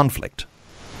sorts of conflict.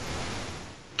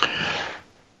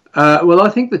 Well, I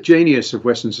think the genius of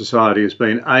Western society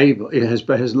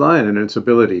has lain in its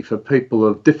ability for people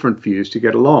of different views to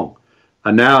get along.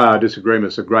 And now our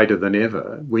disagreements are greater than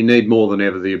ever. We need more than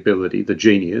ever the ability, the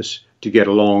genius, to get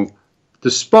along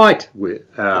despite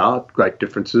our great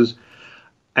differences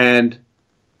and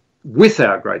with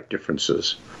our great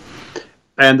differences.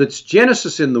 And its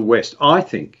genesis in the West, I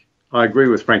think, I agree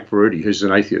with Frank Baruti, who's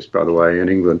an atheist, by the way, in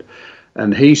England,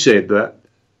 and he said that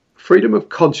freedom of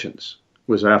conscience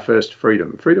was our first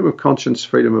freedom. Freedom of conscience,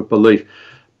 freedom of belief,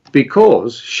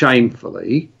 because,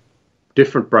 shamefully,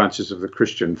 different branches of the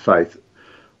Christian faith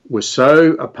were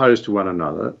so opposed to one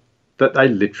another that they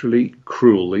literally,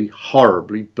 cruelly,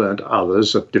 horribly burnt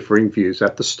others of differing views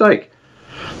at the stake.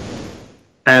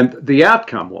 And the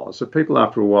outcome was that people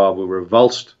after a while were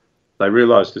revulsed, they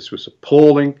realised this was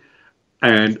appalling,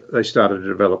 and they started to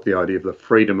develop the idea of the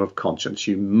freedom of conscience.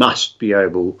 You must be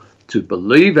able to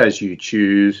believe as you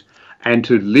choose and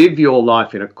to live your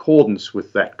life in accordance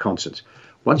with that conscience.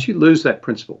 Once you lose that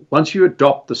principle, once you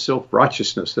adopt the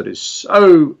self-righteousness that is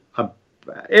so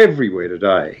everywhere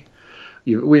today,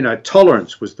 we know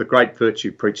tolerance was the great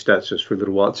virtue preached at us for a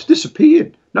little while. It's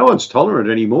disappeared. No one's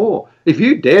tolerant anymore. If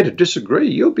you dare to disagree,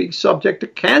 you'll be subject to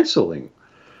cancelling.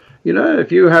 You know,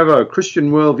 if you have a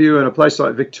Christian worldview in a place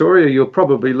like Victoria, you'll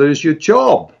probably lose your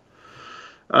job.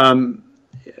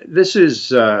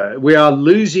 We are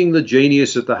losing the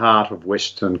genius at the heart of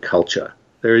Western culture.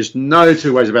 There is no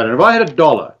two ways about it. If I had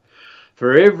 $1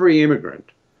 for every immigrant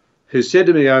who said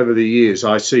to me over the years,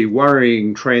 I see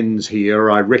worrying trends here,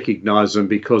 I recognise them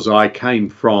because I came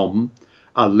from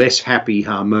a less happy,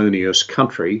 harmonious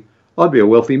country, I'd be a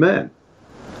wealthy man.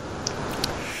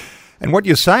 And what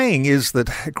you're saying is that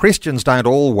Christians don't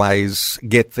always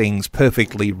get things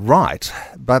perfectly right,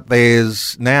 but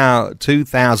there's now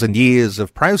 2,000 years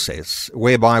of process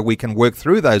whereby we can work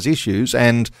through those issues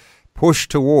and push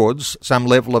towards some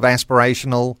level of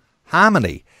aspirational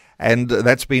harmony. And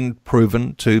that's been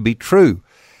proven to be true.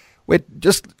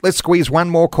 Let's squeeze one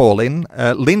more call in.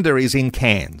 Linda is in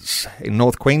Cairns in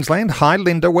North Queensland. Hi,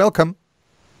 Linda. Welcome.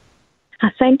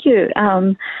 Thank you.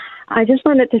 I just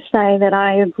wanted to say that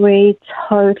I agree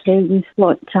totally with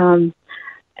what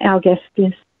our guest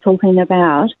is talking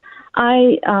about.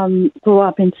 I grew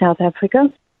up in South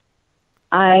Africa.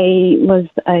 I was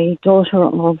a daughter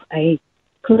of a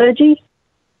clergy,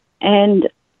 and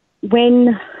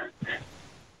when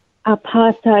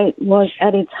apartheid was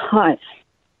at its height,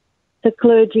 the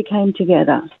clergy came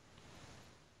together.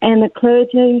 And the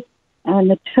clergy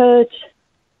and the church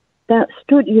that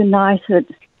stood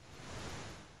united.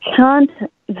 Can't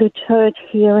the church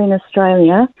here in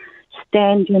Australia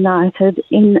stand united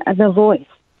in the voice?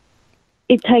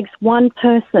 It takes one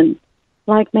person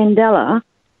like Mandela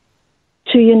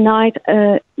to unite,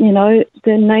 the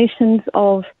nations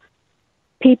of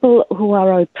people who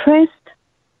are oppressed.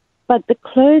 But the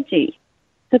clergy,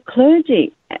 the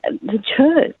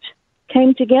church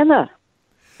came together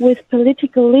with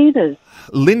political leaders.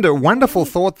 Linda, wonderful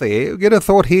thought there. Get a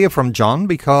thought here from John,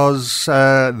 because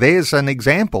there's an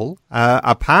example.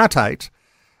 Apartheid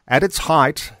at its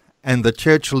height, and the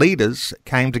church leaders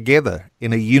came together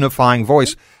in a unifying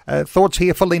voice. Thoughts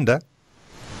here for Linda?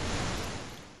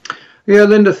 Yeah,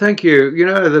 Linda, thank you. You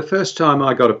know, the first time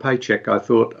I got a paycheck, I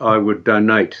thought I would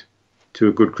donate to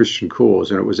a good Christian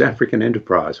cause, and it was African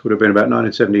Enterprise. Would have been about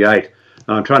 1978.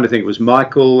 I'm trying to think. It was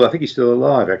Michael. I think he's still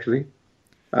alive, actually.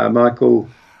 Michael.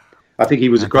 I think he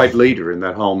was a great leader in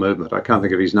that whole movement. I can't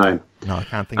think of his name. No, I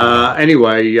can't think of it.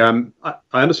 Anyway, I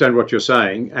understand what you're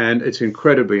saying, and it's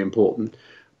incredibly important.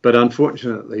 But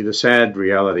unfortunately, the sad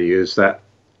reality is that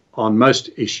on most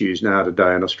issues now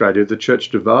today in Australia, the church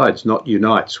divides, not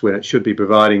unites, when it should be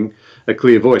providing a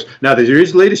clear voice. Now, there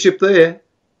is leadership there.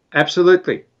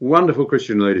 Absolutely. Wonderful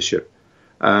Christian leadership.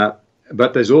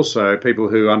 But there's also people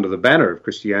who, under the banner of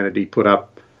Christianity,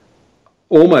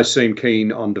 almost seem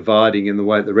keen on dividing in the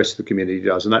way that the rest of the community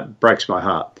does, and that breaks my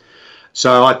heart.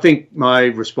 So I think my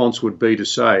response would be to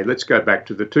say, let's go back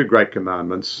to the two great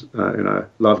commandments,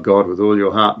 love God with all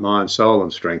your heart, mind, soul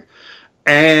and strength.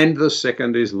 And the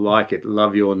second is like it,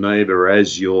 love your neighbour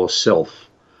as yourself.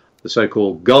 The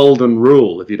so-called golden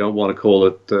rule, if you don't want to call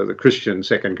it the Christian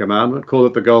second commandment, call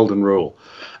it the golden rule.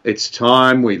 It's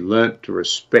time we learnt to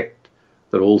respect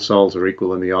that all souls are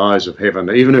equal in the eyes of heaven,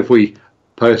 even if we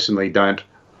personally don't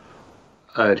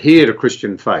adhere to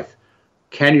Christian faith,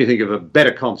 can you think of a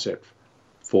better concept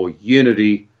for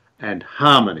unity and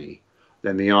harmony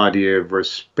than the idea of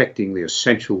respecting the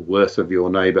essential worth of your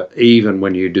neighbour, even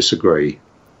when you disagree?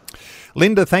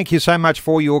 Linda, thank you so much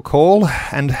for your call,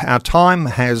 and our time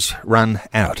has run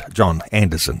out. John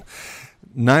Anderson.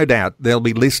 No doubt there'll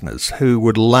be listeners who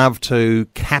would love to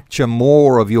capture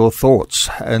more of your thoughts,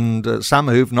 and some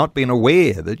who've not been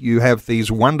aware that you have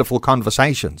these wonderful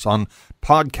conversations on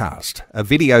podcast,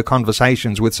 video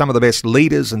conversations with some of the best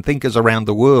leaders and thinkers around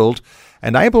the world,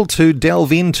 and able to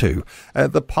delve into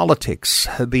the politics,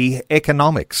 the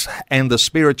economics, and the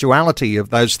spirituality of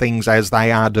those things as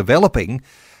they are developing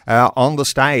on the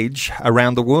stage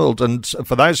around the world. And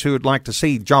for those who would like to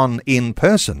see John in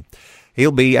person,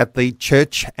 he'll be at the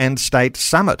Church and State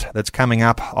Summit that's coming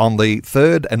up on the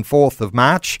 3rd and 4th of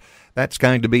March. That's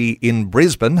going to be in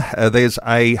Brisbane. There's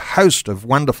a host of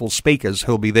wonderful speakers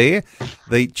who'll be there.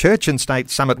 The Church and State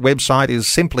Summit website is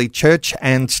simply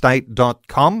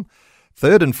churchandstate.com.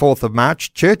 3rd and 4th of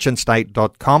March,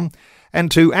 churchandstate.com. And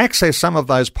to access some of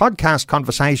those podcast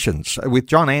conversations with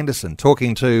John Anderson,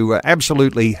 talking to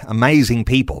absolutely amazing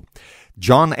people,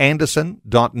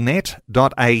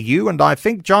 johnanderson.net.au. And I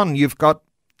think, John, you've got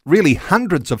really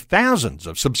hundreds of thousands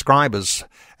of subscribers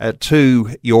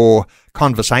to your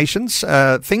conversations.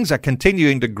 Things are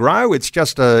continuing to grow. It's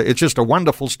just a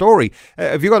wonderful story.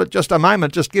 Have you got just a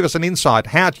moment? Just give us an insight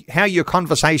how your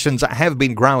conversations have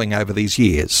been growing over these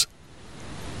years.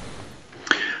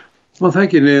 Well,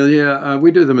 thank you, Neil. Yeah, we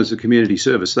do them as a community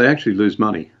service. They actually lose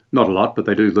money. Not a lot, but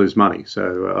they do lose money.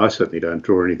 So I certainly don't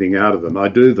draw anything out of them. I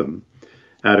do them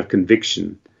out of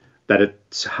conviction that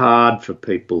it's hard for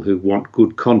people who want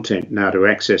good content now to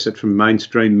access it from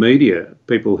mainstream media,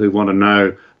 people who want to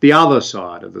know the other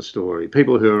side of the story,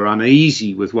 people who are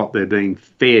uneasy with what they're being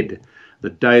fed, the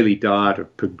daily diet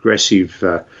of progressive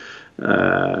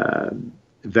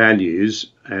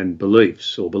values and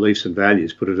beliefs, or beliefs and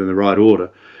values, put it in the right order.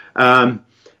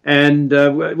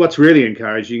 What's really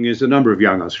encouraging is the number of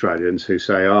young Australians who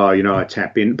say, I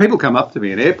tap in. People come up to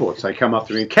me in airports, they come up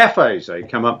to me in cafes, they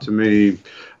come up to me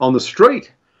on the street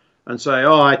and say,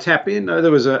 I tap in.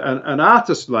 There was an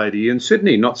artist lady in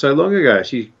Sydney not so long ago.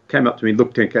 She came up to me,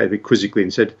 looked at me quizzically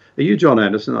and said, "Are you John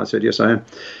Anderson?" I said, "Yes, I am."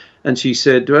 And she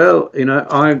said, "Well,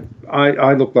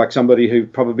 I look like somebody who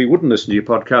probably wouldn't listen to your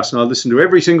podcast, and I listen to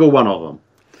every single one of them."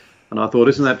 And I thought,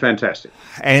 isn't that fantastic?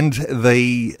 And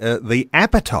the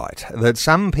appetite that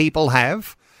some people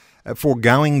have for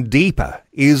going deeper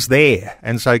is there.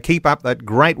 And so keep up that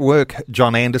great work,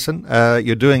 John Anderson.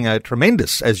 You're doing a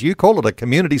tremendous, as you call it, a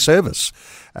community service.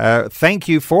 Thank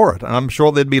you for it. And I'm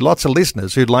sure there'd be lots of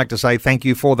listeners who'd like to say thank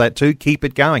you for that too. Keep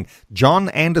it going.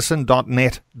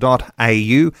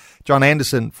 johnanderson.net.au. John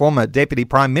Anderson, former Deputy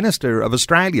Prime Minister of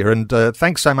Australia. And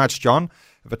thanks so much, John,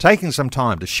 for taking some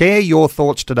time to share your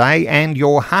thoughts today and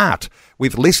your heart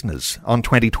with listeners on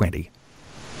 2020.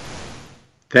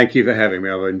 Thank you for having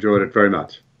me. I've enjoyed it very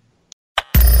much.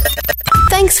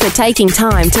 Thanks for taking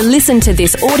time to listen to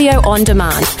this audio on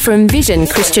demand from Vision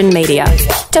Christian Media.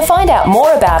 To find out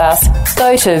more about us,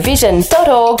 go to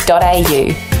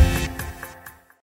vision.org.au.